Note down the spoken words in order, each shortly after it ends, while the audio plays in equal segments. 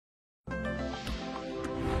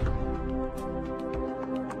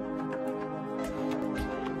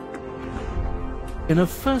In a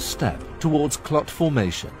first step towards clot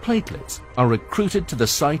formation, platelets are recruited to the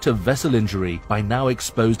site of vessel injury by now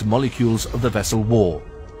exposed molecules of the vessel wall,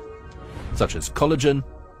 such as collagen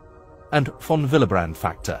and von Willebrand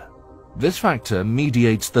factor. This factor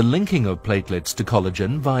mediates the linking of platelets to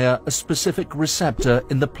collagen via a specific receptor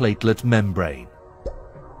in the platelet membrane.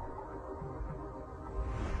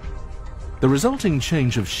 The resulting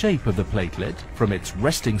change of shape of the platelet from its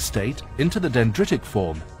resting state into the dendritic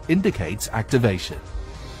form indicates activation.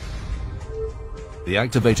 The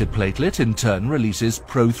activated platelet in turn releases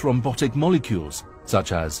prothrombotic molecules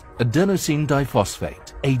such as adenosine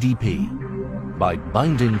diphosphate, ADP. By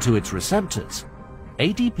binding to its receptors,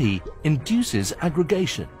 ADP induces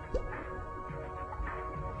aggregation.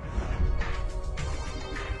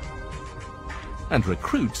 And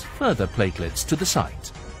recruits further platelets to the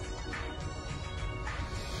site.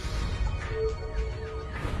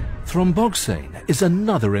 Thromboxane is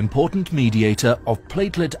another important mediator of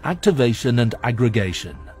platelet activation and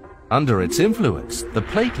aggregation. Under its influence, the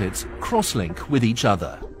platelets cross-link with each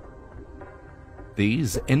other.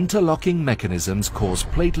 These interlocking mechanisms cause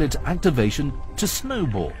platelet activation to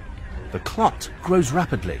snowball. The clot grows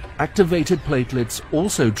rapidly. Activated platelets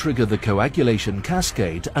also trigger the coagulation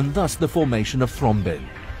cascade and thus the formation of thrombin.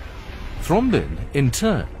 Thrombin, in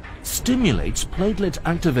turn, stimulates platelet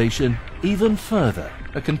activation even further,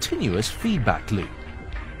 a continuous feedback loop.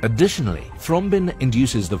 Additionally, thrombin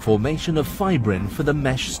induces the formation of fibrin for the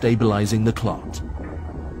mesh stabilizing the clot.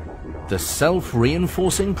 The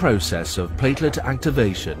self-reinforcing process of platelet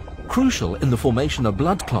activation, crucial in the formation of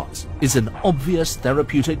blood clots, is an obvious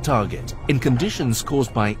therapeutic target in conditions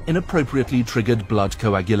caused by inappropriately triggered blood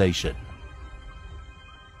coagulation.